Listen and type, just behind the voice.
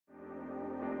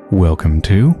Welcome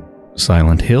to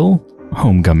Silent Hill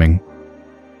Homecoming.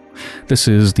 This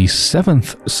is the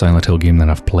 7th Silent Hill game that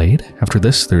I've played. After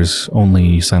this, there's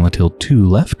only Silent Hill 2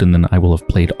 left, and then I will have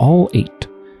played all 8.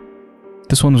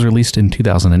 This one was released in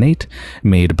 2008,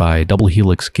 made by Double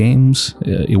Helix Games.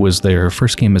 It was their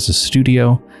first game as a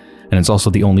studio, and it's also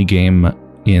the only game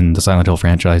in the Silent Hill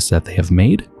franchise that they have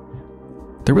made.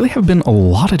 There really have been a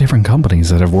lot of different companies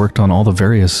that have worked on all the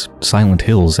various Silent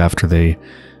Hills after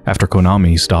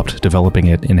Konami stopped developing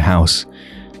it in-house.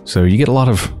 So you get a lot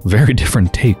of very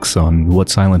different takes on what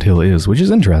Silent Hill is, which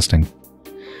is interesting.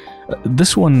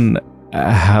 This one,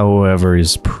 however,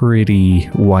 is pretty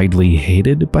widely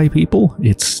hated by people.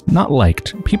 It's not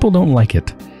liked. People don't like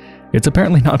it. It's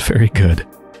apparently not very good.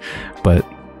 But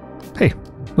hey,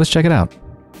 let's check it out.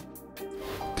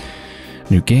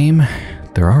 New game.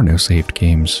 There are no saved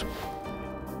games.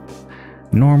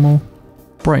 Normal.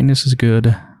 Brightness is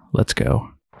good. Let's go.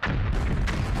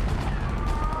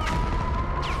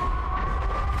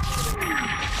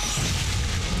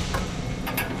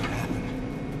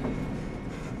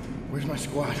 Where's my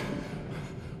squad?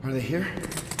 Are they here?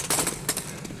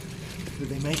 Did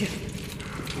they make it?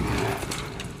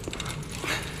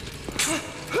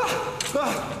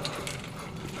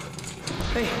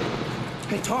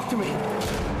 Hey, talk to me.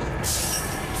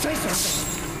 Say something.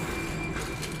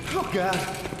 Oh, God.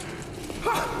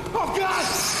 Oh, God!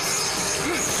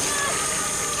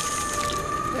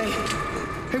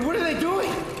 Hey, what are they doing?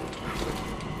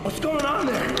 What's going on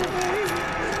there?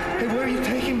 Hey, where are you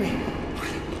taking me?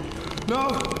 No!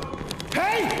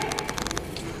 Hey!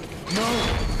 No!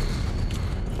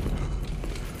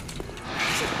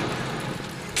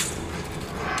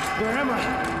 Where am I?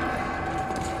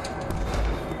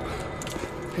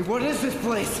 Hey, what is this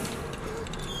place?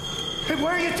 Hey,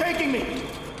 where are you taking me?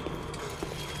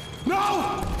 No!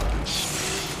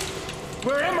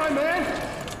 Where am I, man?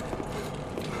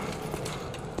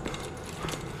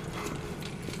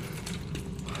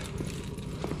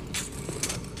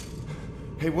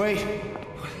 Hey, wait.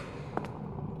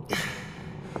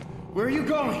 Where are you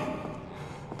going?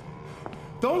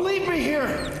 Don't leave me here!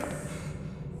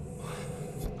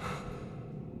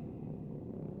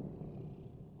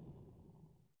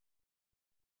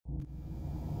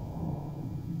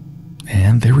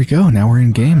 And there we go, now we're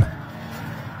in game.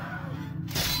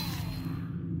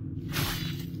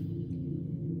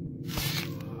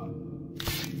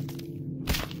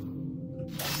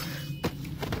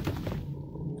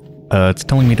 It's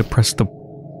telling me to press the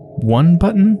 1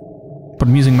 button, but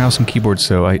I'm using mouse and keyboard,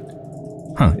 so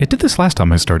it did this last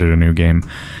time I started a new game.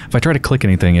 If I try to click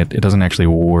anything, it doesn't actually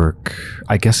work.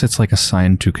 I guess it's like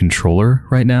assigned to controller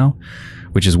right now,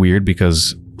 which is weird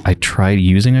because I tried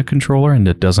using a controller and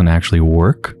it doesn't actually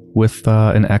work with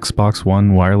an Xbox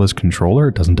One wireless controller.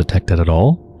 It doesn't detect it at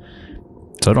all.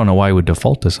 So I don't know why it would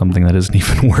default to something that isn't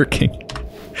even working.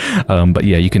 But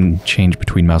yeah, you can change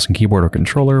between mouse and keyboard or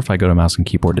controller. If I go to mouse and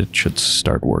keyboard, it should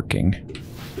start working.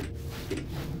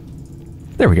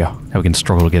 There we go. Now we can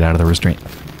struggle to get out of the restraint.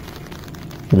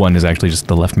 1 is actually just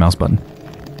the left mouse button.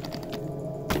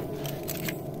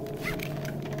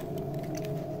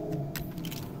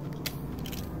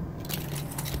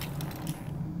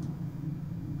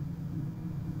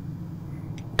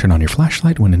 Turn on your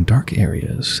flashlight when in dark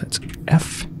areas. That's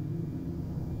F.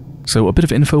 So a bit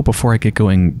of info before I get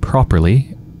going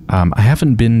properly. I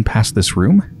haven't been past this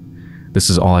room. This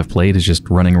is all I've played, is just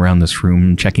running around this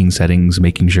room, checking settings,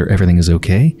 making sure everything is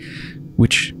okay,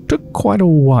 which took quite a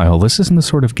while. This isn't the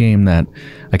sort of game that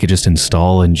I could just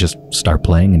install and just start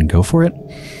playing and go for it.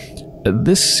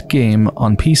 This game,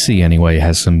 on PC anyway,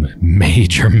 has some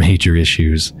major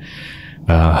issues.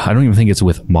 I don't even think it's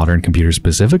with modern computers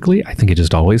specifically. I think it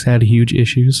just always had huge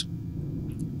issues.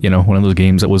 You know, one of those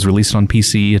games that was released on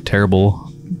PC, a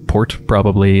terrible port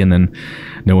probably, and then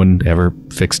no one ever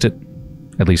fixed it.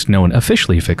 At least no one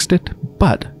officially fixed it,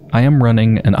 but I am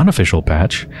running an unofficial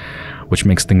patch, which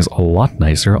makes things a lot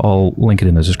nicer. I'll link it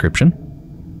in the description.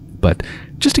 But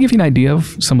just to give you an idea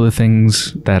of some of the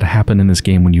things that happen in this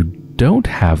game when you don't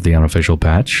have the unofficial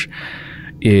patch,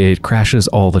 it crashes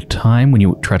all the time when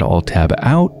you try to alt-tab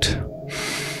out.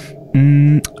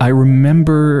 I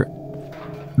remember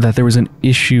that there was an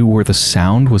issue where the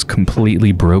sound was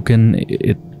completely broken.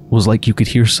 It was like you could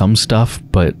hear some stuff,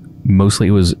 but mostly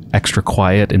it was extra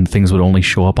quiet and things would only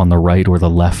show up on the right or the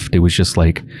left. It was just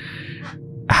like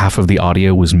half of the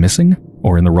audio was missing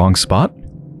or in the wrong spot.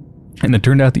 And it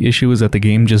turned out the issue is that the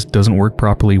game just doesn't work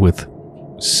properly with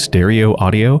stereo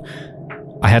audio.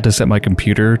 I had to set my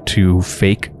computer to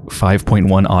fake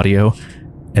 5.1 audio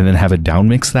and then have it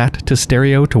downmix that to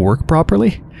stereo to work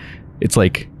properly. It's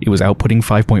like it was outputting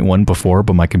 5.1 before,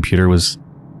 but my computer was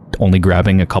only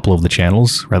grabbing a couple of the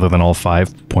channels rather than all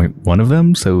 5.1 of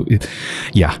them. So,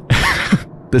 yeah.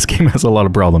 This game has a lot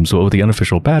of problems, but with the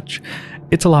unofficial patch,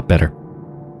 it's a lot better.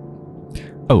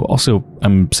 Oh, also,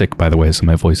 I'm sick, by the way, so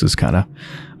my voice is kind of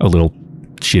a little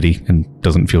shitty and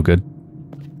doesn't feel good.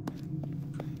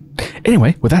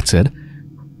 Anyway, with that said,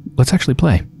 let's actually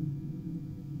play.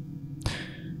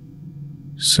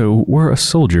 So, we're a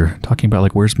soldier, talking about,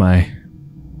 like, where's my,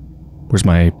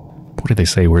 what did they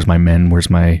say? Where's my men? Where's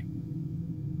my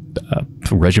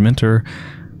regiment, or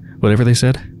whatever they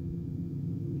said?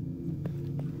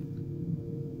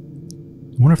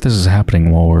 I wonder if this is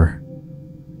happening while we're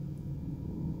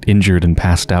injured and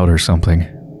passed out or something,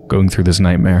 going through this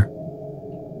nightmare.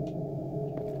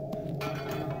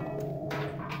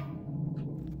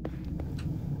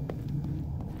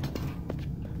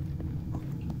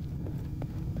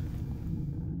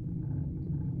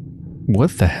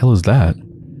 What the hell is that?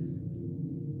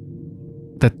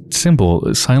 That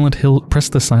symbol, Silent Hill, press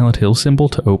the Silent Hill symbol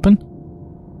to open?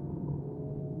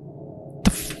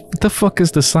 The fuck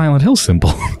is the Silent Hill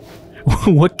symbol?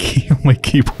 What key on my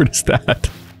keyboard is that?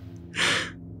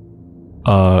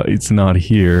 It's not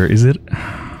here. Is it?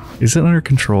 Is it under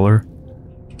controller?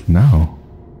 No.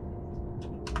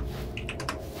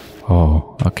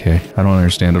 Oh, okay. I don't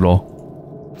understand at all.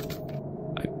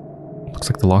 Looks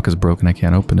like the lock is broken. I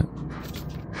can't open it.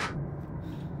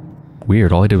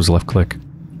 Weird. All I did was left click.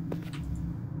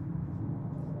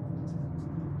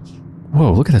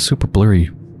 Whoa, look at that super blurry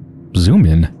zoom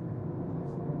in.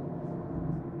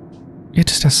 It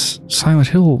just has Silent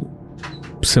Hill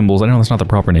symbols. I know that's not the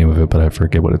proper name of it, but I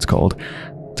forget what it's called.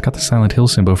 It's got the Silent Hill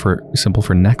symbol for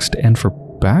next and for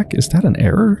back. Is that an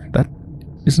error? That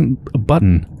isn't a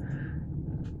button.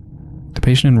 The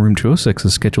patient in room 206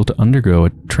 is scheduled to undergo a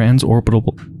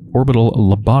transorbital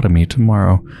lobotomy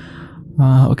tomorrow.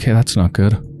 Okay, that's not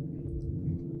good.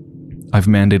 I've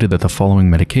mandated that the following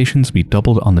medications be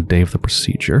doubled on the day of the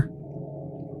procedure.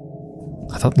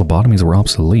 I thought lobotomies were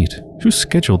obsolete. Who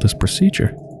scheduled this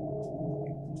procedure?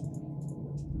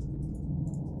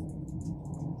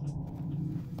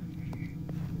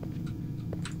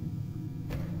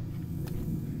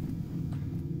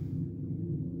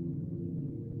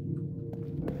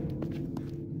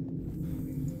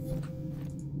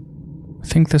 I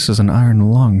think this is an iron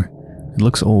lung. It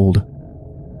looks old.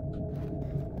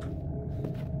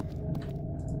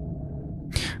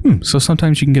 So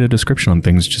sometimes you can get a description on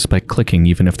things just by clicking,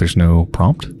 even if there's no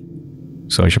prompt.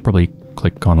 So I should probably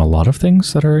click on a lot of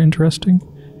things that are interesting.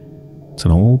 It's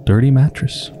an old, dirty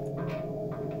mattress.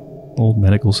 Old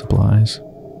medical supplies.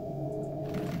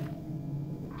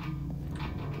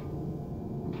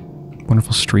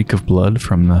 Wonderful streak of blood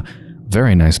from the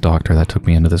very nice doctor that took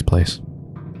me into this place.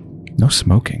 No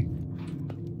smoking.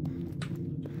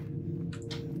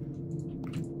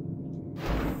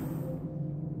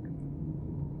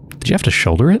 Did you have to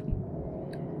shoulder it?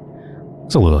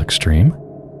 It's a little extreme.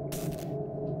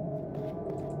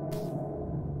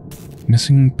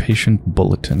 Missing patient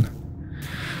bulletin.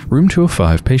 Room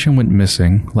 205. Patient went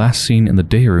missing. Last seen in the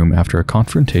day room after a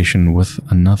confrontation with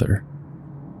another.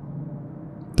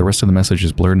 The rest of the message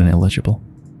is blurred and illegible.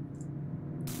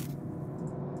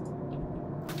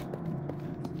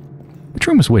 Which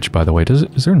room is which, by the way?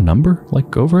 Is there a number,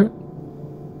 like, over it?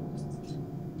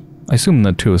 I assume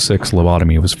the 206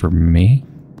 lobotomy was for me.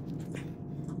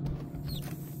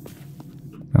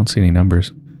 I don't see any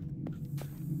numbers.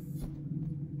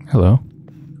 Hello?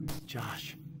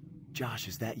 Josh. Josh,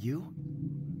 is that you?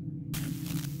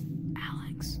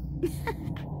 Alex.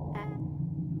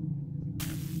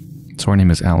 So her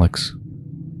name is Alex.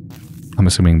 I'm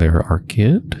assuming they're our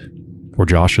kid? Or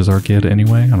Josh is our kid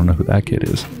anyway? I don't know who that kid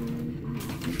is.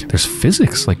 There's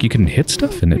physics, like you can hit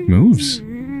stuff and it moves.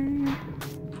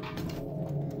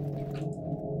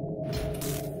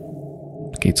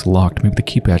 The gate's locked. Maybe the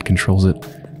keypad controls it.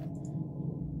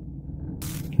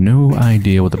 No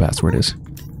idea what the password is.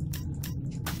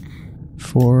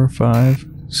 4, 5,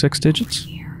 6 digits?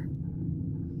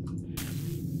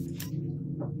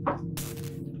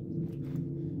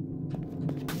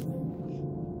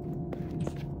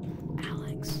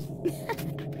 Alex.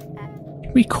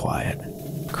 Be quiet,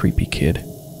 creepy kid.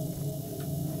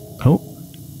 Oh,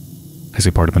 I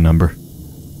see part of a number.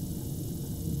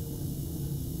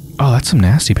 Oh, that's some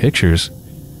nasty pictures.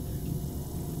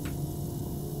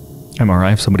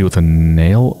 MRI of somebody with a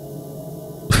nail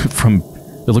from...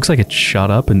 It looks like it shot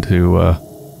up into,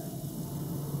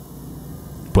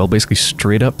 well, basically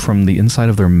straight up from the inside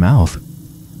of their mouth.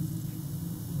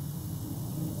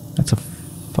 That's a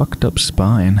fucked up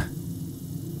spine.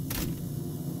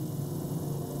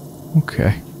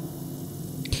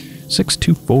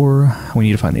 624. We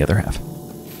need to find the other half.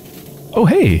 Oh,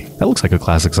 hey! That looks like a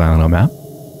classic Silent Hill map.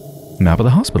 Map of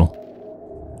the hospital.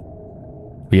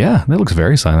 Yeah, that looks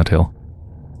very Silent Hill.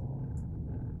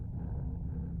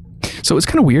 So it's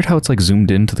kind of weird how it's like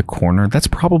zoomed into the corner. That's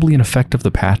probably an effect of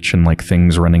the patch and like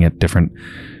things running at different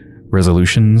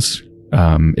resolutions.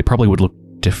 It probably would look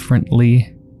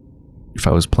differently if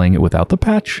I was playing it without the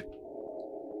patch.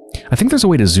 I think there's a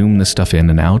way to zoom this stuff in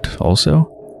and out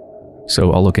also.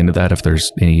 So I'll look into that if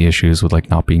there's any issues with like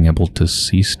not being able to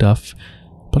see stuff.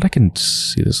 But I can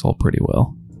see this all pretty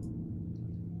well.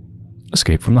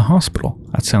 Escape from the hospital.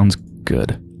 That sounds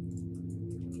good.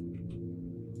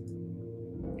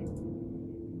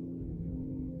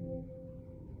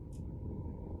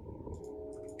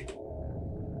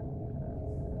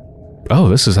 Oh,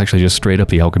 this is actually just straight up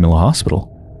the Alchemilla Hospital.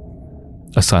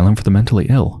 Asylum for the mentally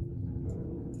ill.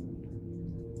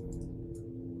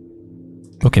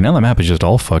 Okay, now the map is just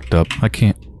all fucked up. I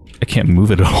can't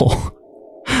move it at all.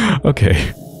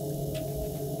 Okay.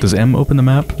 Does M open the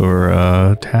map?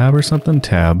 Or, tab or something?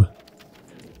 Tab.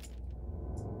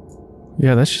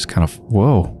 Yeah, that's just kind of...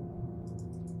 Whoa.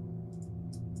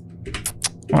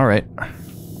 Alright.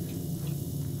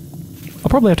 I'll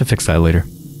probably have to fix that later.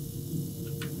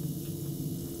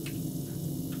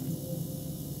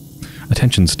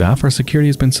 Attention staff, our security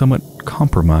has been somewhat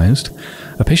compromised.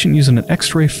 A patient using an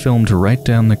X-ray film to write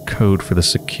down the code for the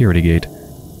security gate.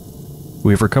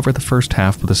 We have recovered the first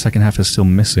half, but the second half is still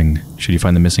missing. Should you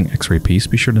find the missing X-ray piece,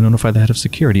 be sure to notify the head of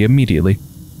security immediately.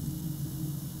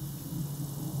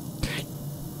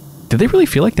 Did they really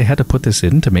feel like they had to put this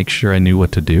in to make sure I knew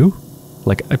what to do?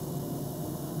 Like, I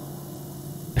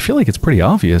feel like it's pretty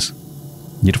obvious.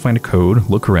 You need to find a code,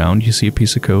 look around, you see a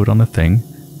piece of code on the thing.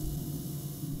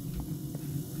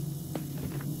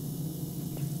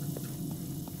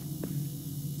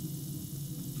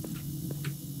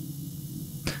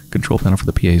 Control panel for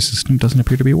the PA system doesn't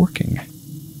appear to be working.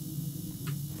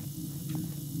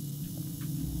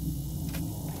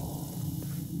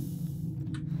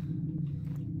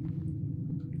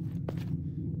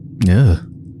 Ugh.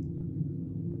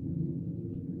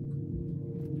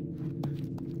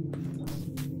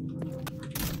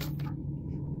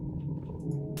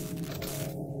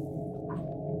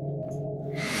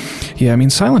 Yeah, I mean,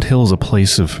 Silent Hill is a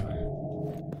place of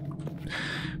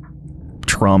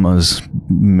traumas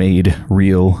made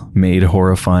real, made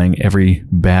horrifying, every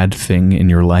bad thing in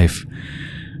your life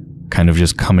kind of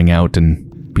just coming out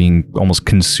and being almost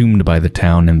consumed by the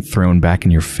town and thrown back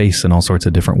in your face in all sorts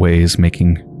of different ways,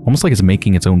 making almost like it's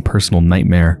making its own personal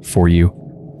nightmare for you.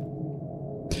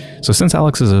 So since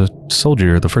Alex is a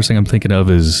soldier, the first thing I'm thinking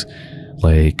of is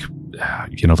like,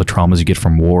 you know, the traumas you get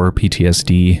from war,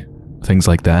 PTSD, things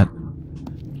like that.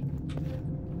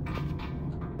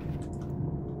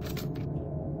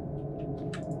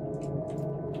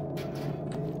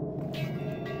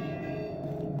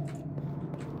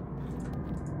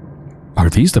 Are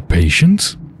these the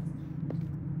patients?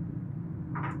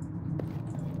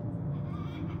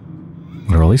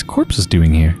 What are all these corpses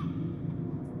doing here?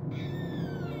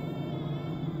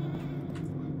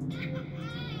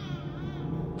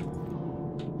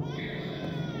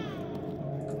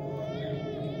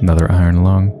 Another iron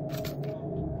lung.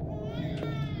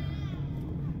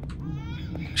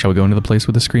 Shall we go into the place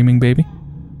with the screaming baby?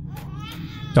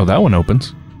 Oh, that one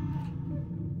opens.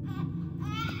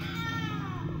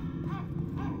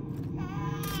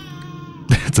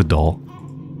 It's a doll.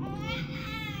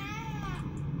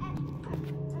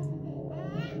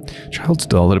 Child's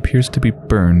doll that appears to be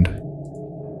burned.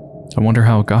 I wonder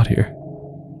how it got here.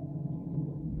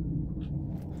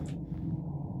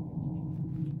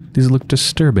 These look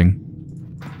disturbing.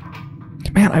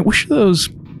 Man, I wish those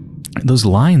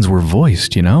lines were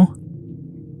voiced, you know?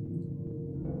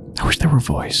 I wish they were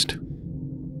voiced.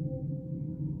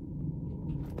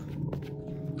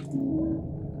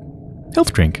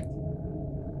 Health drink.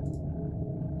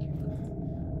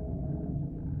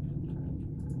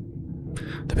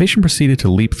 The patient proceeded to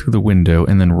leap through the window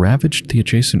and then ravaged the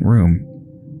adjacent room.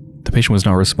 The patient was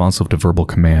not responsive to verbal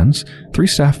commands. 3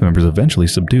 staff members eventually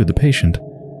subdued the patient.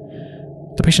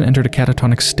 The patient entered a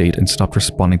catatonic state and stopped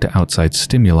responding to outside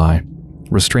stimuli.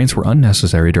 Restraints were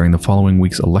unnecessary during the following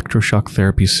week's electroshock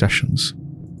therapy sessions.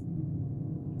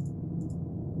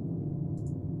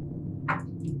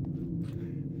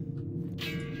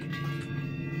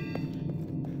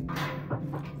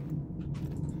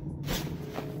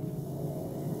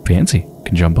 Fancy.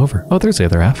 Can jump over. Oh, there's the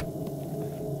other half.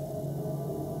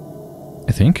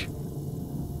 I think.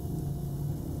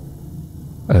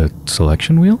 A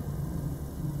selection wheel?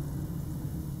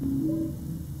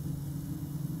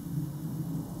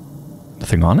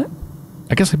 Nothing on it?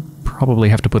 I guess I probably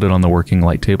have to put it on the working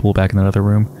light table back in that other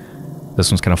room.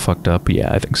 This one's kind of fucked up.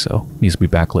 Yeah, I think so. Needs to be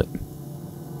backlit.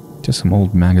 Just some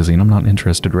old magazine. I'm not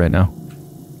interested right now.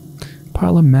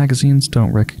 Pile of magazines.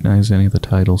 Don't recognize any of the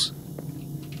titles.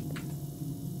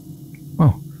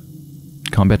 Oh.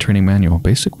 Combat training manual.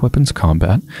 Basic weapons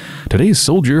combat. Today's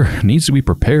soldier needs to be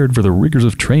prepared for the rigors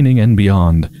of training and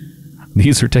beyond.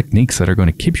 These are techniques that are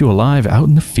going to keep you alive out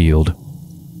in the field.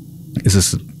 Is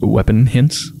this weapon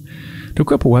hints? To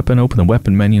equip a weapon, open the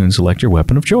weapon menu and select your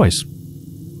weapon of choice.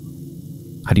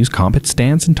 How to use combat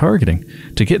stance and targeting.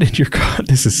 To get into your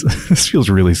this feels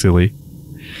really silly.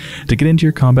 To get into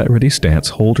your combat ready stance,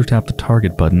 hold or tap the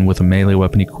target button with a melee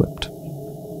weapon equipped.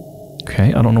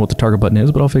 Okay, I don't know what the target button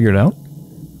is, but I'll figure it out.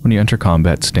 When you enter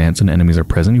combat stance and enemies are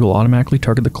present, you will automatically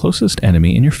target the closest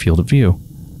enemy in your field of view.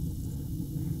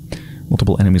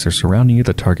 Multiple enemies are surrounding you,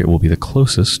 the target will be the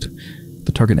closest.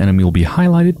 The target enemy will be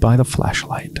highlighted by the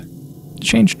flashlight. To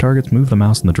change targets, move the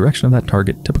mouse in the direction of that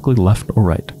target, typically left or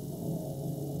right.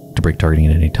 To break targeting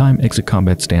at any time, exit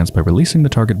combat stance by releasing the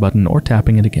target button or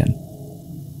tapping it again.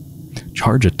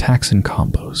 Charge attacks and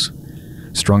combos.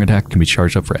 Strong attack can be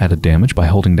charged up for added damage by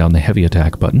holding down the heavy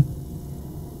attack button.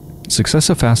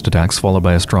 Successive fast attacks followed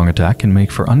by a strong attack can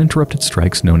make for uninterrupted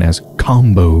strikes known as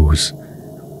combos.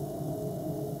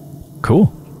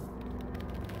 Cool.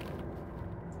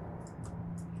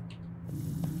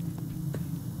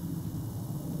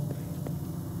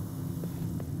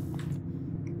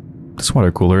 This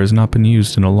water cooler has not been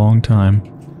used in a long time.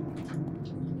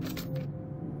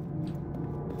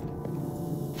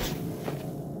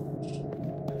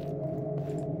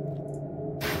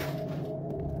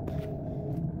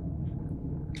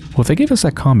 Well, if they gave us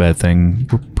that combat thing,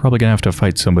 we're probably gonna have to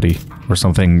fight somebody or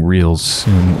something real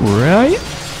soon, right?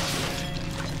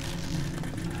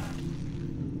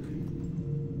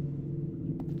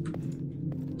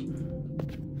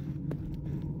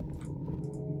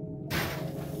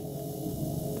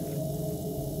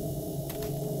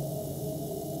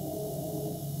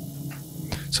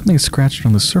 Something is scratched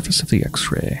on the surface of the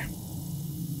X-ray.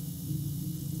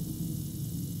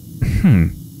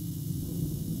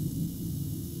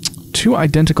 Two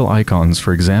identical icons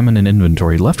for examine and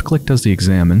inventory. Left click does the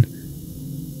examine.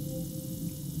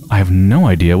 I have no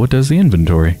idea what does the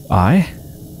inventory.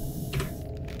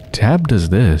 Tab does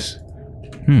this.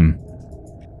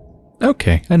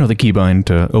 Okay, I know the keybind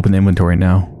to open the inventory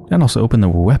now. And also open the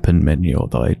weapon menu,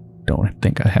 although I don't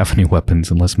think I have any weapons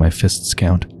unless my fists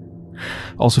count.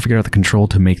 Also figured out the control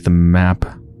to make the map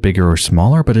bigger or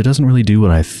smaller, but it doesn't really do what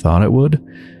I thought it would.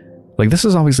 Like, this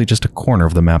is obviously just a corner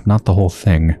of the map, not the whole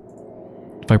thing.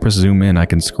 If I press zoom in, I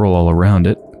can scroll all around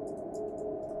it.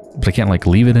 But I can't, like,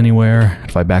 leave it anywhere.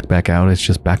 If I back out, it's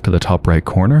just back to the top right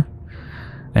corner.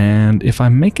 And if I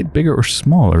make it bigger or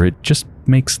smaller, it just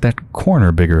makes that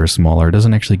corner bigger or smaller. It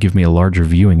doesn't actually give me a larger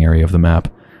viewing area of the map.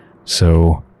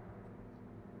 So,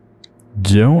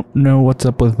 don't know what's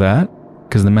up with that.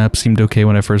 Because the map seemed okay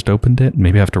when I first opened it.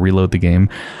 Maybe I have to reload the game.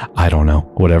 I don't know.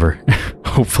 Whatever.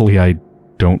 Hopefully I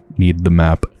don't need the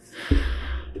map.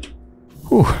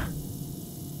 Whew.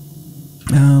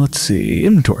 Let's see.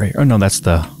 Inventory. Oh no, that's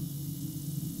the...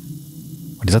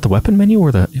 What, is that the weapon menu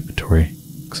or the inventory?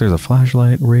 Because there's a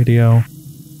flashlight, radio.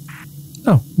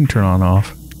 Oh, you can turn on and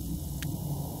off.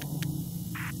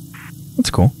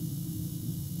 That's cool.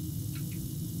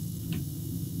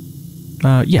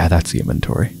 Yeah, that's the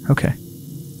inventory. Okay.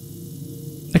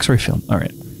 X-ray film.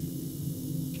 Alright.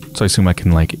 So I assume I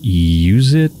can, like,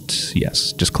 use it?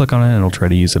 Yes. Just click on it and it'll try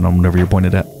to use it on whatever you're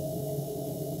pointed at.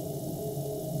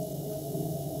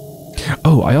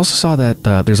 Oh, I also saw that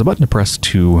there's a button to press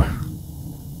to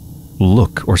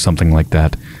look or something like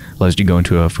that. Allows you to go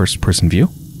into a first-person view.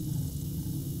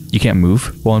 You can't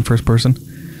move while in first person.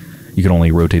 You can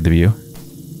only rotate the view.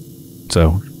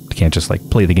 So, you can't just, like,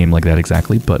 play the game like that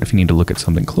exactly, but if you need to look at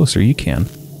something closer, you can.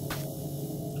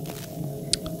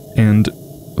 And,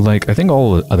 like, I think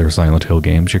all the other Silent Hill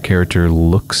games, your character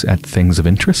looks at things of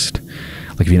interest.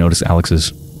 Like, if you notice,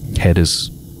 Alex's head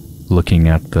is looking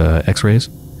at the X-rays.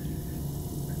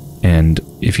 And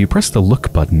if you press the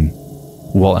look button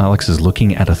while Alex is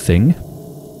looking at a thing,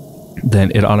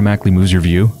 then it automatically moves your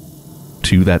view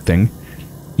to that thing.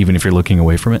 Even if you're looking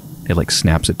away from it, it, like,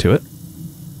 snaps it to it.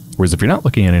 Whereas if you're not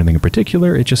looking at anything in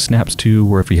particular, it just snaps to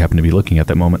wherever you happen to be looking at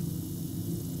that moment.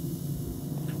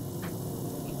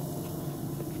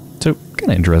 So,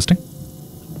 kind of interesting.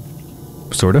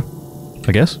 Sorta,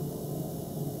 I guess.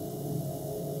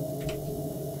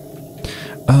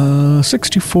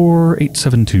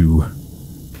 624872.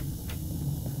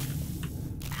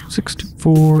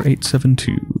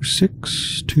 624872.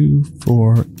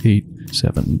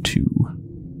 624872.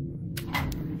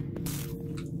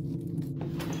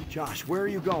 Josh, where are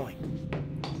you going?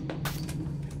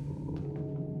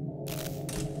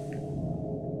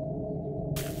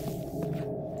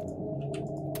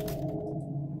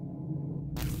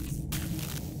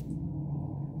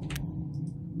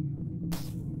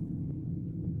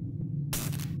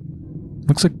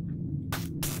 Looks like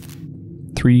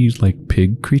 3, like,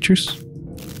 pig creatures.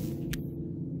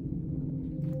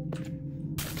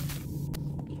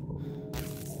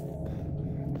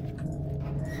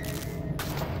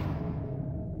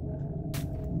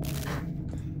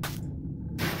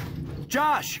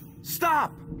 Josh,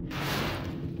 stop!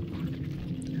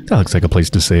 That looks like a place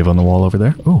to save on the wall over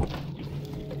there. Oh.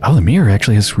 Oh, the mirror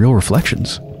actually has real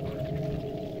reflections.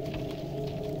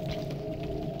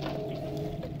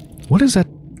 What is that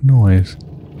noise?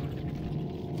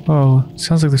 Oh,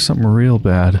 sounds like there's something real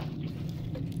bad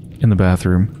in the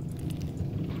bathroom.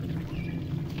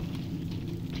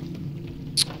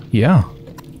 Yeah.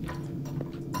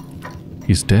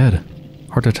 He's dead.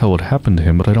 Hard to tell what happened to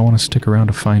him, but I don't want to stick around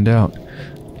to find out.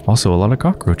 Also, a lot of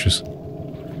cockroaches.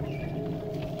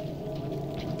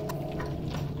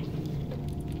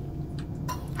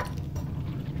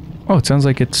 Oh, it sounds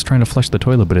like it's trying to flush the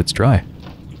toilet, but it's dry.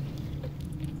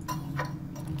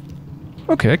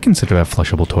 Okay, I consider to have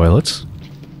flushable toilets.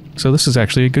 So this is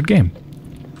actually a good game.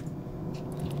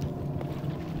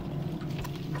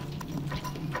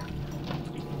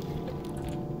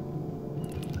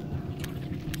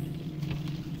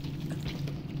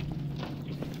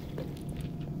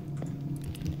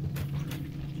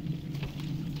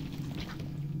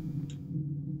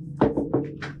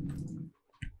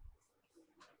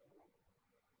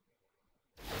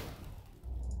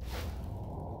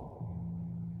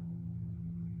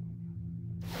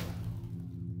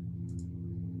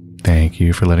 Thank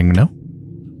you for letting me know.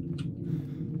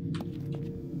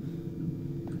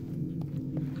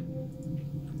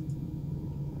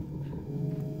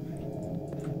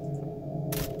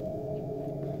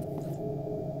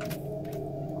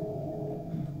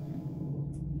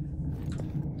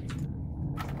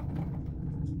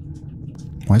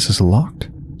 Why is this locked?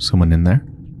 Someone in there?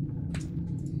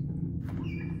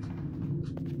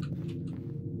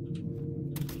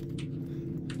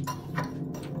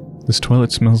 This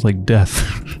toilet smells like death.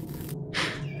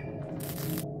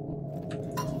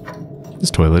 This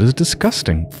toilet is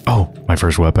disgusting. Oh, my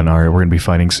first weapon. Alright, we're gonna be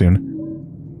fighting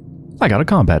soon. I got a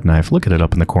combat knife. Look at it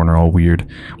up in the corner all weird.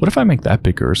 What if I make that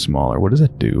bigger or smaller? What does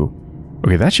it do?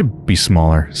 Okay, that should be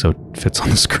smaller so it fits on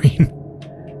the screen.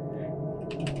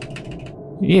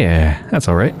 Yeah, that's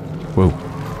alright. Whoa.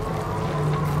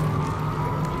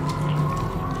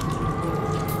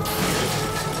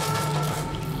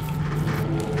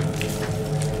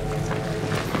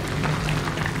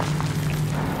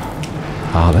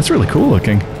 Oh, that's really cool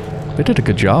looking. They did a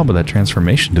good job with that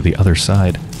transformation to the other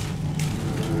side.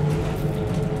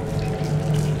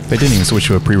 They didn't even switch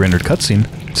to a pre-rendered cutscene.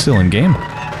 Still in game.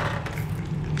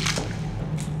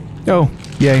 Oh,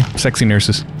 yay, sexy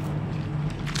nurses.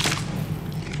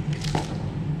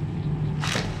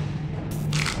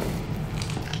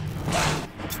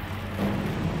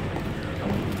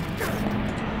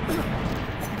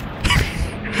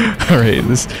 Alright,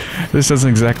 this doesn't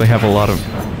exactly have a lot of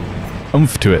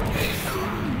oomph to it.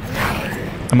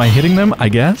 Am I hitting them? I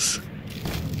guess?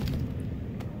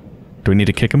 Do we need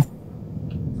to kick them?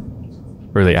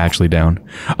 Or are they actually down?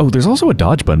 Oh, there's also a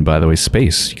dodge button, by the way.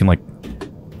 Space. You can, like...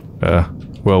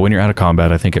 well, when you're out of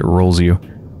combat, I think it rolls you.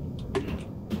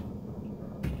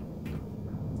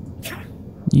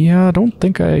 Yeah, I don't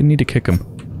think I need to kick him.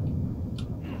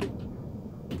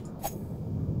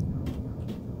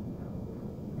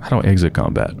 How do I exit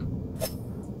combat?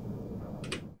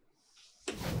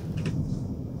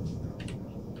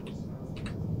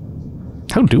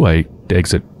 How do I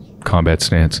exit combat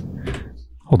stance?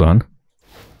 Hold on.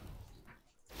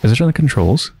 Is it on the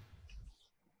controls?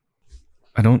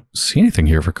 I don't see anything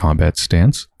here for combat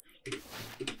stance.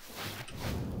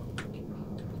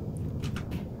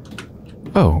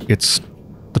 Oh, it's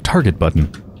the target button.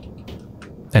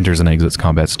 Enters and exits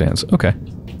combat stance. Okay.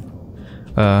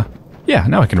 Yeah,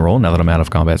 now I can roll now that I'm out of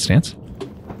combat stance.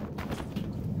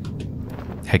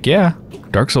 Heck yeah.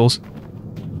 Dark Souls.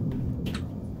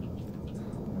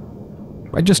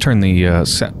 I just turned the,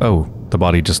 oh, the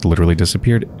body just literally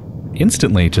disappeared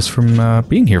instantly just from,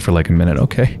 being here for like a minute.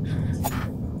 Okay.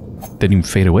 Didn't even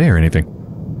fade away or anything.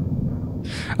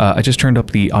 I just turned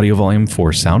up the audio volume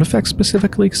for sound effects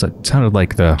specifically, because it sounded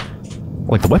like the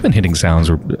weapon hitting sounds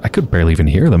were, I could barely even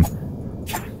hear them.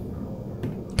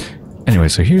 Anyway,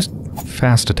 so here's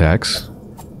fast attacks.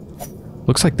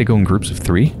 Looks like they go in groups of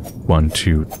 3. 1,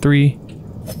 2, 3.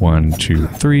 1, 2,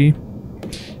 3.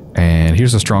 And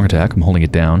here's a strong attack. I'm holding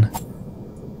it down.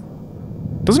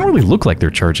 Doesn't really look like they're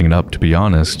charging it up, to be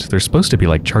honest. They're supposed to be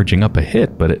like charging up a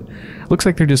hit, but it looks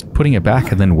like they're just putting it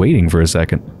back and then waiting for a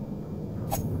second.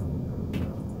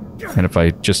 And if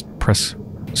I just press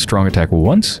strong attack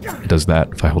once, it does that.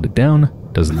 If I hold it down,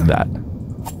 it does that.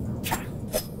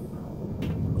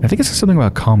 I think it says something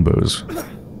about combos.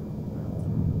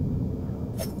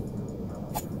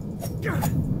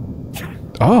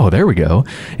 Oh, there we go.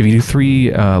 If you do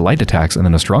 3 light attacks and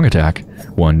then a strong attack,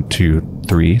 1, 2,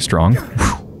 3, strong,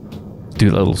 do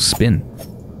a little spin.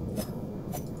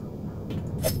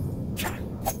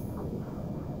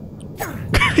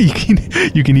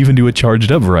 you can even do a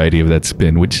charged up variety of that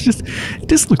spin, which it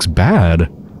just looks bad.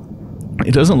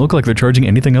 It doesn't look like they're charging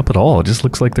anything up at all. It just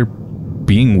looks like they're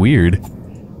being weird.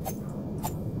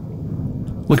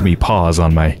 Look at me pause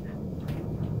on my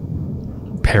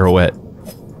pirouette.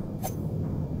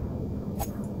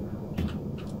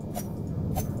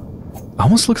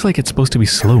 Almost looks like it's supposed to be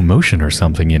slow motion or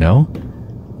something, you know?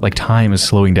 Like time is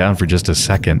slowing down for just a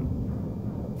second.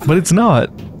 But it's not.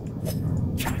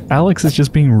 Alex is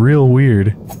just being real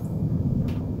weird.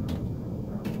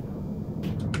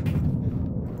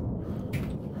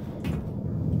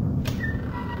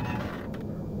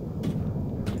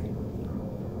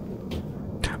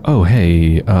 Oh,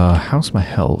 hey, how's my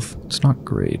health? It's not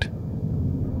great.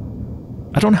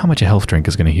 I don't know how much a health drink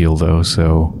is going to heal, though,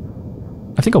 so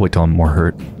I think I'll wait till I'm more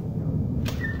hurt.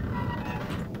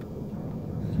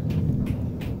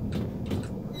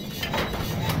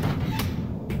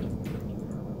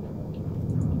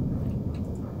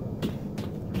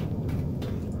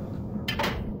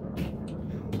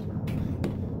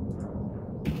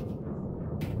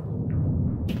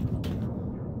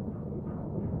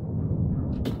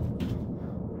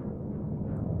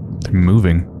 They're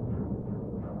moving.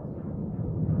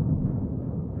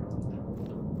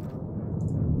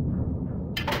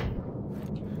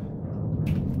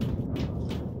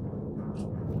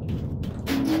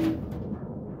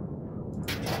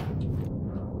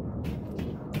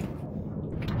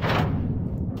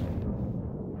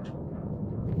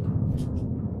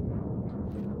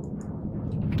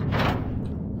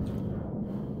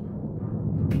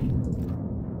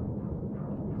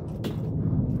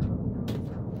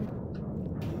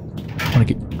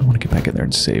 I want to get back in there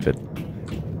and save it.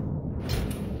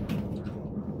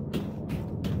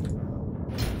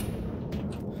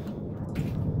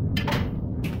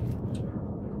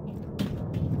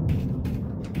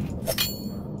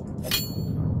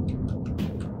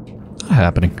 Not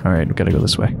happening. All right, we gotta go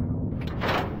this way.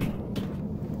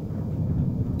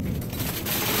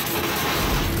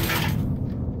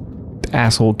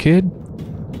 Asshole kid.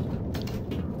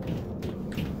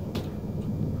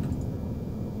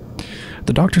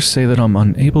 The doctors say that I'm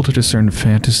unable to discern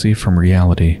fantasy from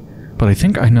reality, but I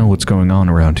think I know what's going on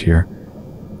around here.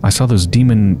 I saw those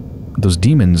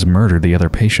demons murder the other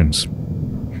patients.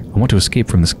 I want to escape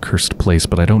from this cursed place,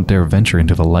 but I don't dare venture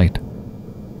into the light.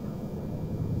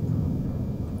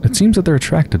 It seems that they're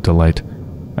attracted to light.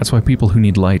 That's why people who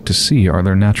need light to see are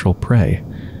their natural prey.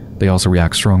 They also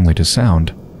react strongly to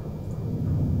sound.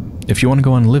 If you want to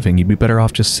go on living, you'd be better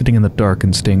off just sitting in the dark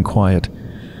and staying quiet.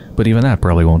 But even that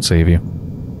probably won't save you.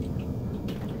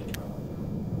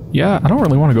 Yeah, I don't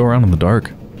really want to go around in the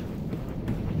dark.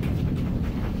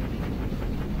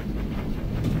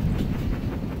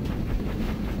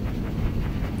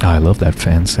 Oh, I love that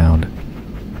fan sound.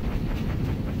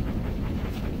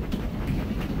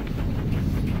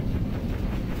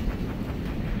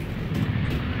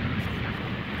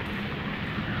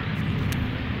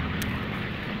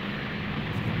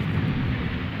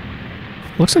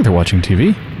 Looks like they're watching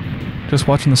TV. Just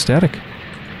watching the static.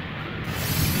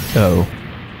 Uh-oh.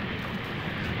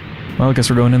 Well, I guess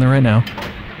we're going in there right now.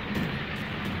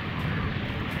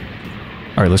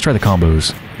 Alright, let's try the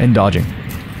combos. And dodging.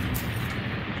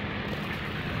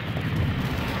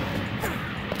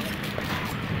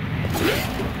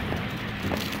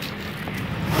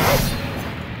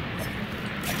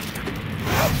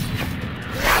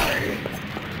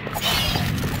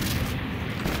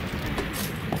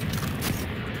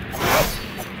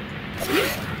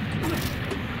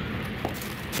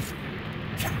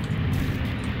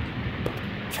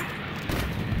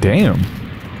 Damn.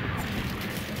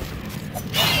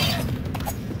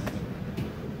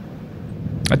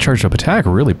 That charged up attack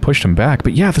really pushed him back,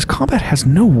 but yeah, this combat has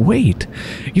no weight,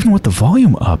 even with the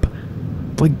volume up.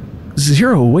 Like,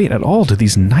 zero weight at all to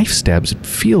these knife stabs.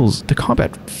 The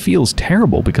combat feels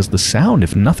terrible because of the sound,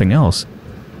 if nothing else.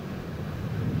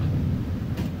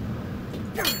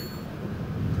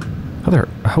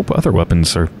 I hope other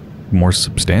weapons are more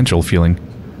substantial feeling.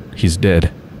 He's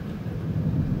dead.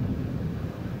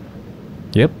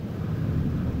 Yep.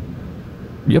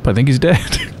 Yep, I think he's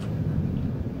dead.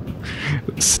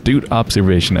 Astute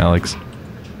observation, Alex.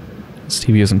 This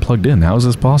TV isn't plugged in. How is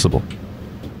this possible?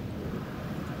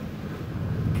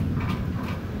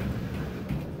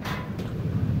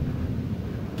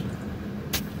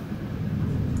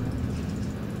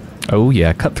 Oh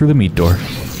yeah, cut through the meat door.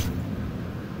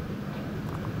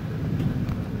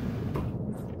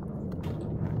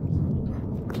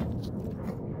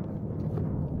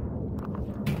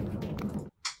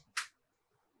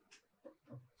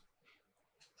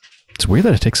 It's weird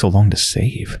that it takes so long to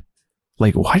save.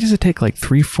 Like, why does it take like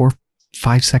 3, 4,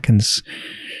 5 seconds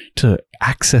to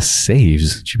access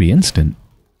saves? It should be instant.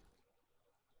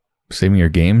 Saving your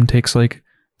game takes like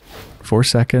 4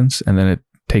 seconds, and then it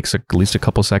takes at least a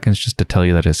couple seconds just to tell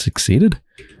you that it succeeded.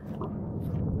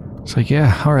 It's like,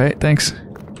 yeah, alright, thanks.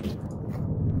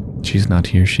 She's not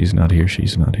here, she's not here,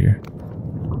 she's not here.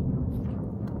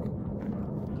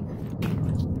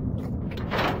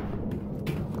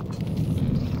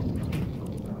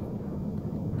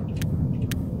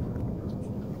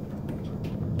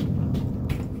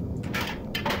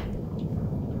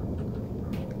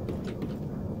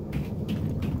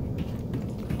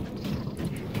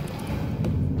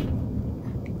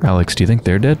 Alex, do you think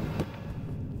they're dead?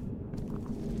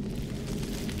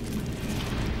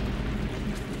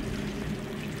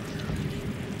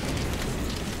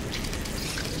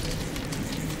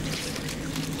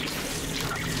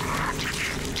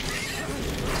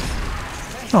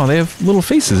 Oh, they have little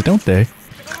faces, don't they?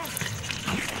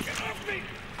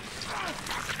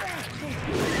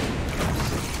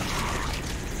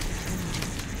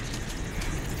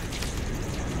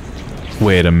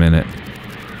 Wait a minute.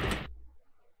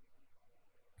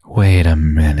 Wait a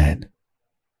minute.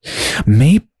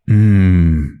 Maybe...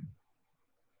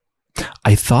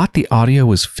 I thought the audio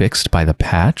was fixed by the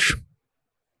patch,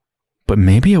 but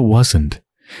maybe it wasn't.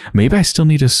 Maybe I still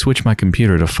need to switch my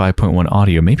computer to 5.1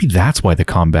 audio. Maybe that's why the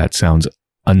combat sounds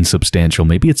unsubstantial.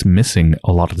 Maybe it's missing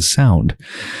a lot of the sound.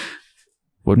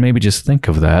 What made me just think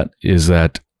of that is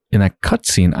that in that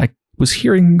cutscene, I was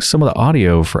hearing some of the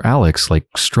audio for Alex, like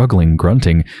struggling,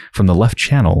 grunting from the left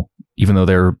channel, even though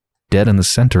they're dead in the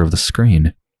center of the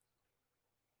screen.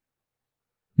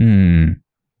 Can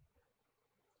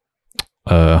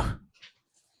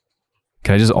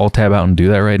I just alt-tab out and do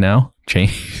that right now?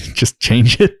 Just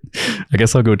change it? I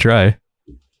guess I'll go try.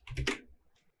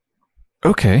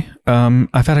 Okay,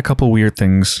 I've had a couple weird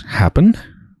things happen.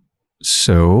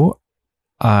 So,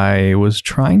 I was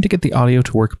trying to get the audio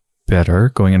to work better,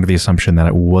 going under the assumption that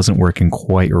it wasn't working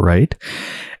quite right,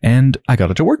 and I got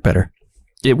it to work better.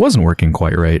 It wasn't working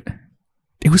quite right.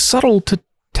 It was subtle to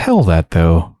tell that,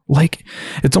 though. Like,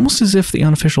 it's almost as if the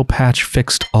unofficial patch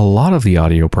fixed a lot of the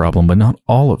audio problem, but not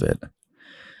all of it.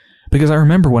 Because I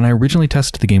remember when I originally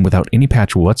tested the game without any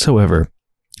patch whatsoever,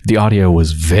 the audio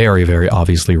was very, very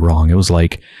obviously wrong. It was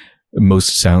like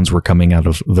most sounds were coming out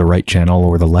of the right channel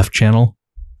or the left channel.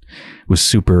 It was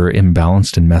super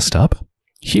imbalanced and messed up.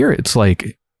 Here, it's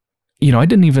like, you know,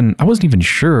 I wasn't even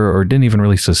sure or didn't even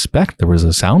really suspect there was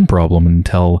a sound problem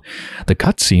until the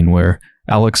cutscene where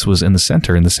Alex was in the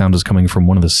center and the sound was coming from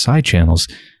one of the side channels.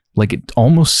 Like, it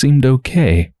almost seemed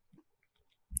okay.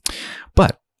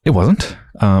 But it wasn't.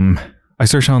 I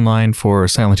searched online for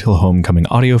Silent Hill Homecoming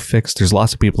audio fix. There's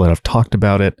lots of people that have talked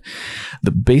about it.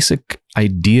 The basic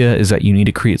idea is that you need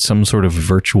to create some sort of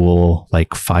virtual, like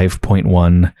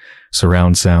 5.1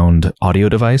 surround sound audio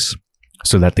device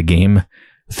so that the game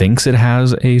thinks it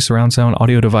has a surround sound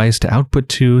audio device to output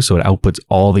to, so it outputs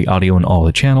all the audio in all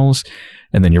the channels,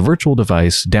 and then your virtual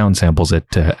device downsamples it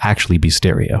to actually be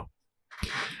stereo.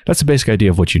 That's the basic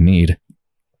idea of what you need.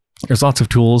 There's lots of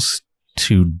tools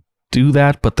to do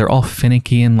that, but they're all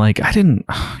finicky and like, I don't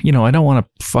want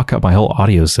to fuck up my whole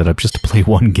audio setup just to play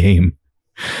one game.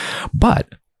 But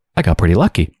I got pretty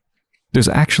lucky. There's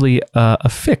actually a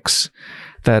fix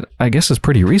that I guess is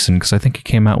pretty recent because I think it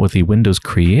came out with the Windows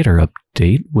Creator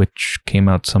update, which came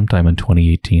out sometime in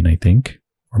 2018, I think,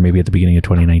 or maybe at the beginning of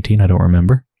 2019, I don't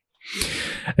remember.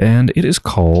 And it is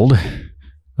called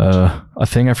a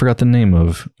thing I forgot the name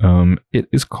of. It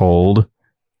is called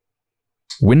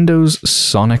Windows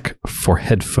Sonic for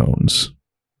Headphones.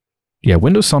 Yeah,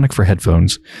 Windows Sonic for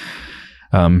Headphones.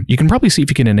 You can probably see if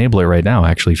you can enable it right now,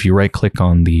 actually. If you right-click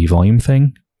on the volume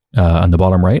thing on the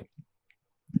bottom right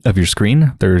of your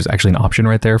screen, there's actually an option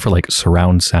right there for like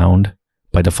surround sound.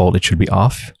 By default, it should be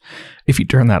off. If you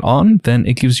turn that on, then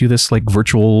it gives you this like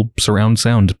virtual surround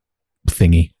sound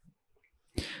thingy.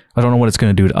 I don't know what it's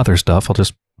going to do to other stuff. I'll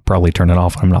just probably turn it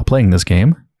off when I'm not playing this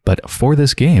game. But for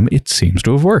this game, it seems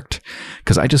to have worked.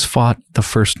 Because I just fought the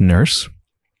first nurse.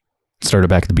 Started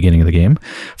back at the beginning of the game,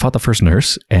 fought the first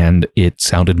nurse, and it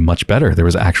sounded much better. There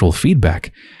was actual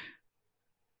feedback.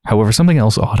 However, something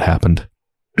else odd happened.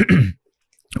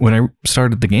 When I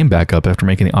started the game back up after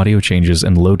making the audio changes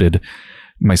and loaded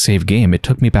my save game, it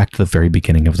took me back to the very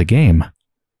beginning of the game.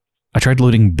 I tried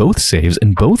loading both saves,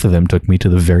 and both of them took me to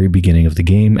the very beginning of the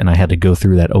game, and I had to go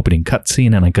through that opening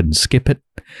cutscene, and I couldn't skip it.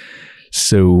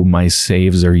 So my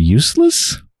saves are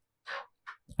useless?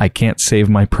 I can't save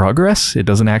my progress? It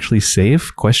doesn't actually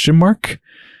save? Question mark?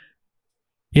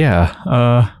 Yeah,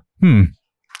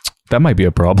 that might be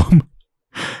a problem.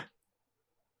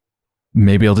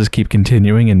 Maybe I'll just keep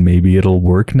continuing and maybe it'll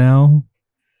work now.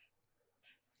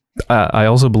 I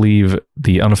also believe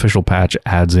the unofficial patch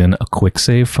adds in a quick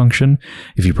save function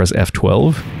if you press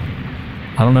F12.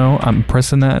 I don't know, I'm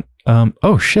pressing that.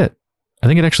 Oh shit, I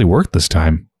think it actually worked this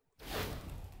time.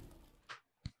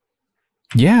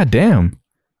 Yeah, damn.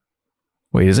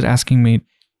 Wait, is it asking me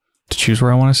to choose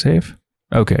where I want to save?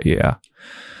 Okay, yeah.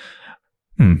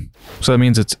 So that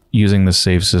means it's using the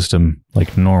save system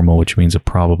like normal, which means it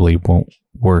probably won't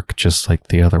work just like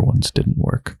the other ones didn't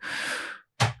work.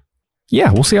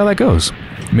 Yeah, we'll see how that goes.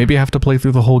 Maybe I have to play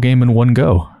through the whole game in one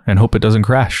go and hope it doesn't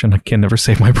crash and I can never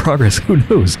save my progress. Who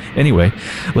knows? Anyway,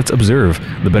 let's observe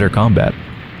the better combat.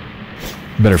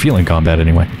 Better feeling combat,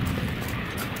 anyway.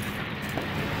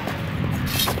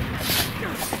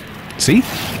 See?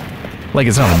 Like,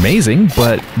 it's not amazing,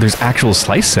 but there's actual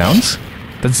slice sounds.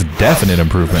 That's a definite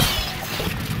improvement.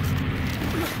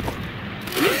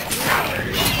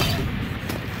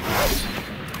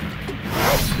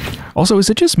 Also, is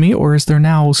it just me, or is there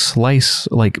now slice,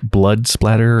 like blood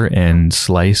splatter and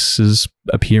slices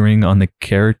appearing on the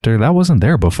character? That wasn't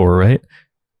there before, right?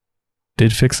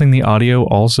 Did fixing the audio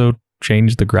also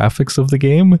change the graphics of the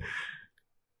game?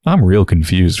 I'm real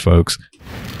confused, folks.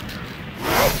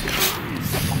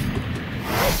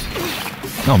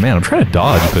 Oh man, I'm trying to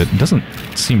dodge, but it doesn't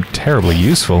seem terribly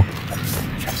useful.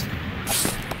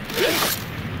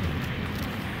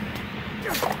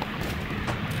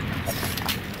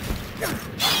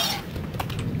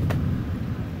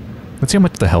 Let's see how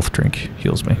much the health drink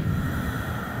heals me.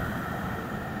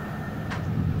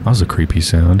 That was a creepy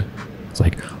sound. It's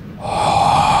like...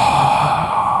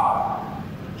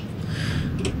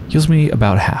 heals me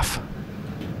about half.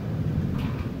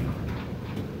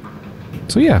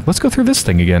 So yeah, let's go through this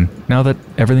thing again, now that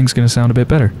everything's going to sound a bit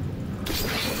better.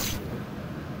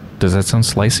 Does that sound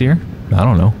slicier? I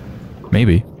don't know.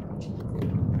 Maybe.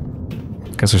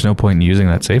 Guess there's no point in using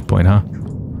that save point, huh?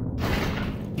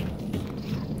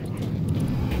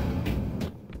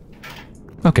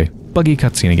 Okay, buggy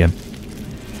cutscene again.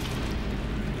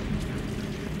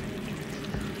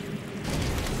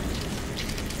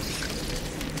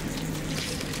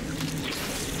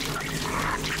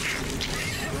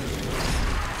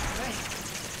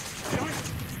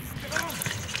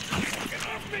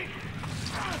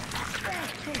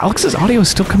 Alex's audio is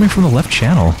still coming from the left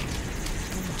channel.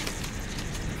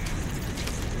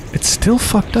 It's still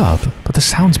fucked up, but the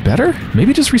sound's better?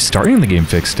 Maybe just restarting the game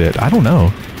fixed it. I don't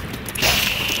know.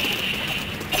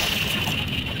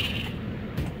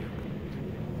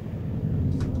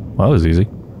 Well, that was easy.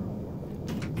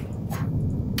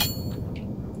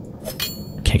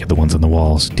 Can't get the ones on the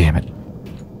walls. Damn it.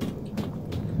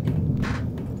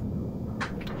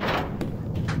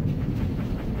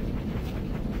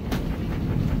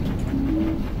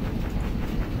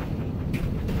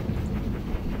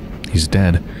 He's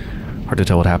dead. Hard to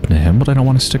tell what happened to him, but I don't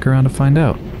want to stick around to find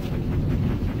out.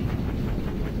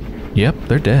 Yep,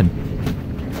 they're dead.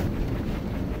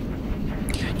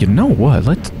 You know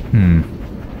what?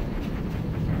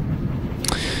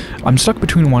 I'm stuck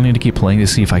between wanting to keep playing to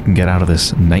see if I can get out of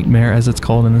this nightmare, as it's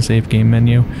called in the save game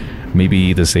menu.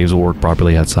 Maybe the saves will work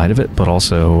properly outside of it, but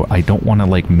also I don't want to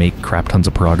like make crap tons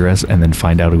of progress and then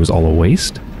find out it was all a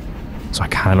waste. So I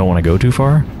kind of don't want to go too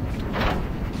far.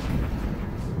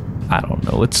 I don't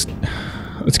know. Let's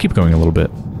keep going a little bit.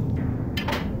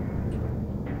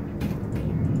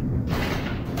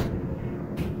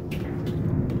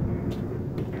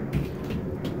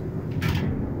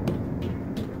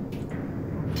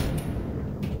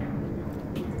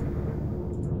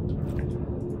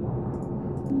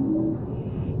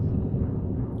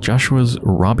 Joshua's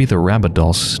Robbie the Rabbit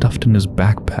doll stuffed in his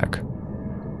backpack.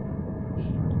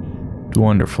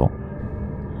 Wonderful.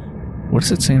 What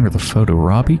is it saying with the photo?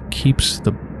 Robbie keeps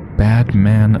the bad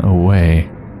man away.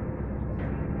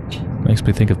 Makes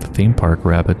me think of the theme park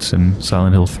rabbits in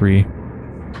Silent Hill 3.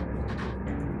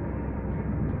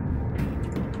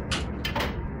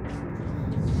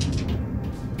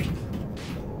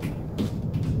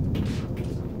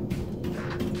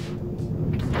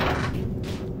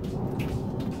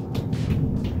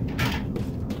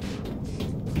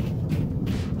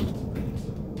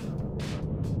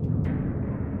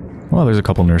 Well, there's a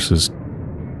couple nurses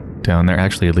down there.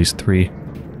 Actually, at least 3.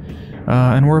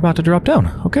 And we're about to drop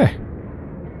down. Okay.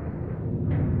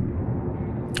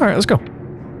 Alright, let's go.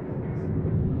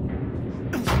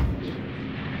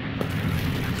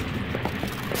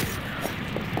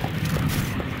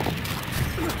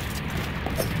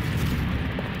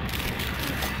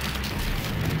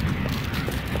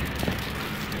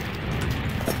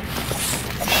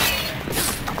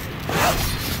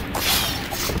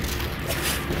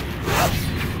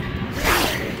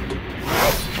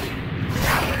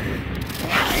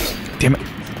 Damn it.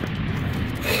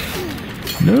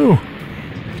 No.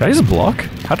 Did I use a block?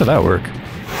 How did that work?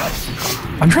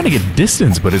 I'm trying to get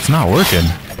distance, but it's not working.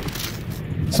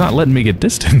 It's not letting me get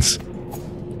distance.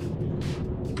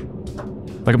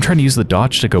 Like, I'm trying to use the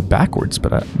dodge to go backwards,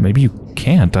 but maybe you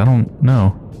can't. I don't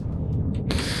know.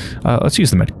 Let's use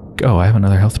the med. Oh, I have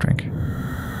another health drink.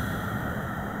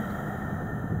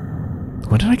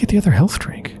 When did I get the other health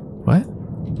drink? What?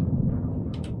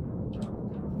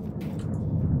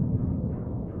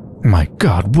 My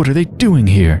God, what are they doing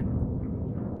here?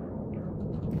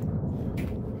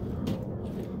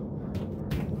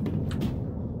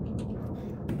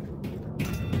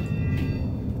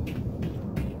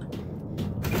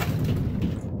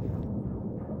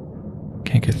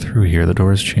 Can't get through here. The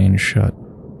door is chained shut.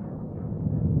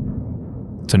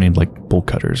 So I need, like, bolt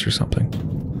cutters or something.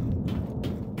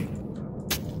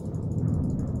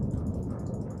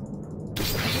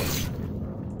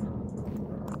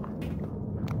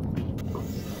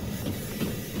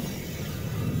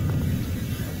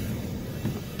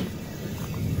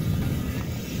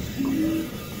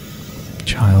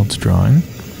 Child's drawing.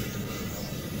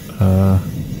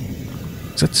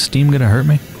 Is that steam gonna hurt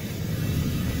me?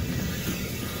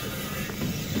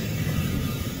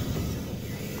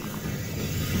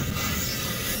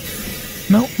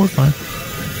 No, we're fine.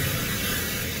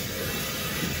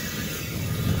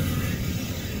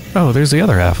 Oh, there's the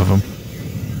other half of him.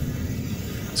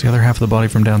 It's the other half of the body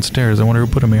from downstairs. I wonder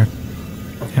who put him here.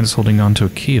 And it's holding on to a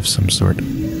key of some sort.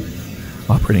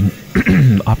 Operating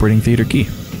theater key.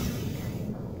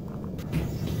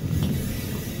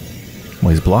 Well,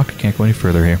 he's blocked. Can't go any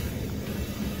further here.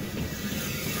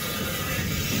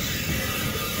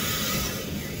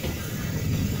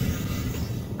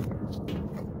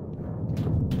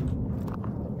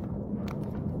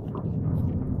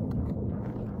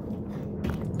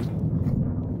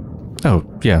 Oh,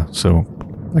 yeah, so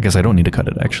I guess I don't need to cut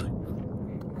it, actually.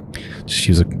 Just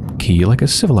use a key like a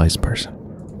civilized person.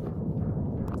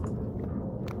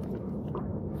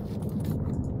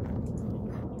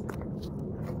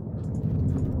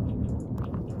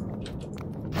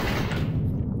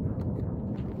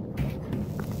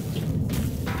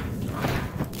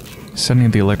 Sending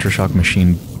the electroshock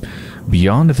machine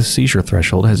beyond the seizure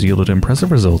threshold has yielded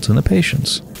impressive results in the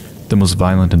patients. The most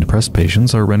violent and depressed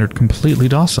patients are rendered completely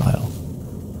docile.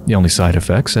 The only side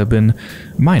effects have been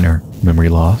minor memory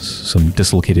loss, some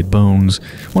dislocated bones,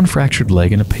 one fractured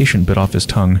leg, and a patient bit off his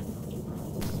tongue.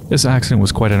 This accident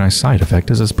was quite a nice side effect,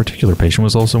 as this particular patient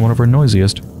was also one of our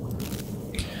noisiest.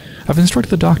 I've instructed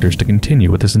the doctors to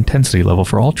continue with this intensity level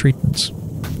for all treatments.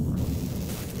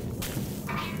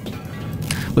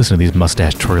 Listen to these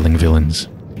mustache-twirling villains.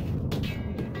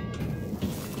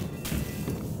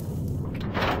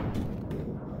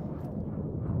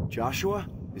 Joshua,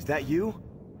 is that you?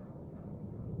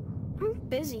 I'm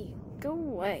busy. Go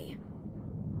away.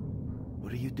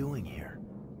 What are you doing here?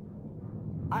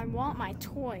 I want my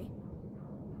toy.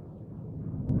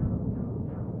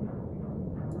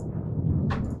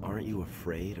 Aren't you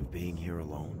afraid of being here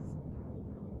alone?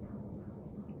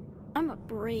 I'm a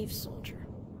brave soldier.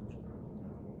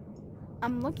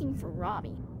 I'm looking for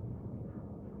Robbie.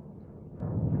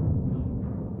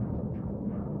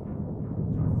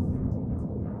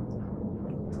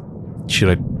 Should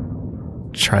I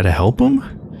try to help him?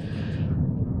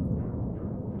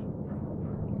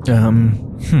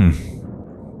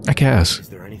 I guess. Is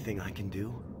there anything I can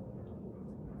do?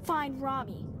 Find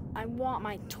Robbie. I want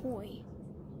my toy.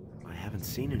 I haven't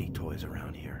seen any toys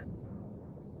around here.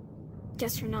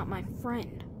 Guess you're not my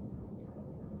friend.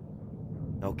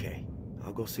 Okay,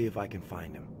 I'll go see if I can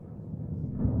find him.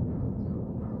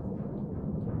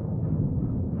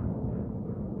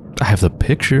 I have the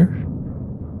picture.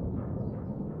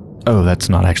 Oh, that's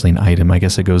not actually an item. I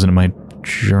guess it goes into my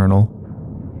journal.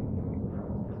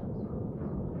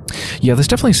 Yeah, this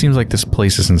definitely seems like this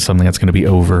place isn't something that's going to be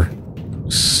over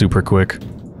super quick.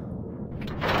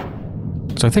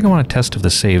 So I think I want to test if the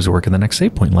saves work in the next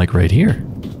save point, like right here.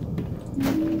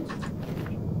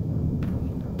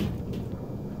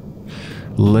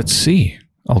 Let's see.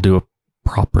 I'll do a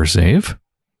proper save.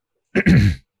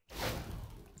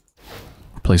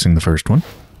 Replacing the first one.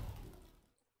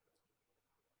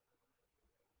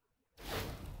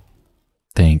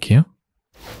 Thank you.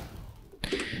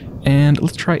 And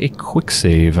let's try a quick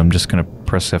save. I'm just going to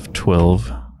press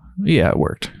F12. Yeah, it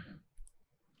worked.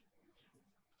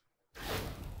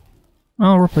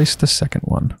 I'll replace the second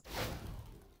one.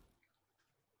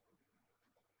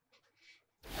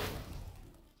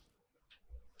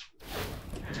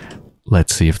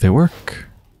 Let's see if they work.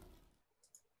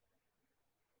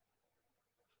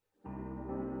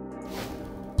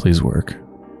 Please work.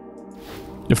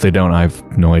 If they don't, I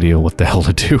have no idea what the hell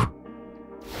to do.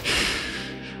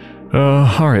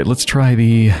 Alright, let's try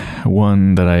the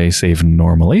one that I save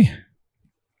normally.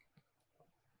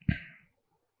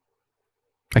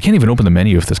 I can't even open the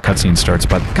menu if this cutscene starts,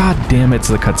 but god damn it's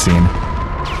the cutscene.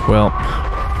 Well,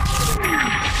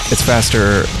 it's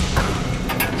faster.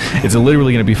 It's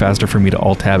literally going to be faster for me to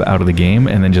alt-tab out of the game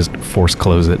and then just force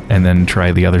close it and then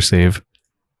try the other save.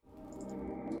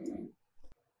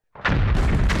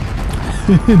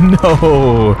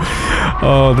 No!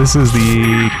 Oh, this is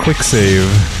the quick save.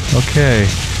 Okay.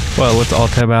 Well, let's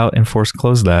alt-tab out and force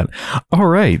close that.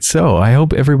 Alright, so I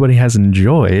hope everybody has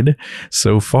enjoyed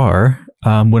so far.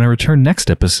 When I return next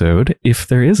episode, if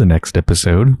there is a next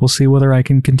episode, we'll see whether I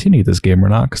can continue this game or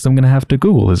not, because I'm going to have to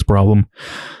Google this problem.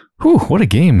 Whew, what a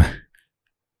game.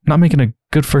 Not making a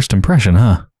good first impression,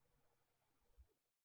 huh?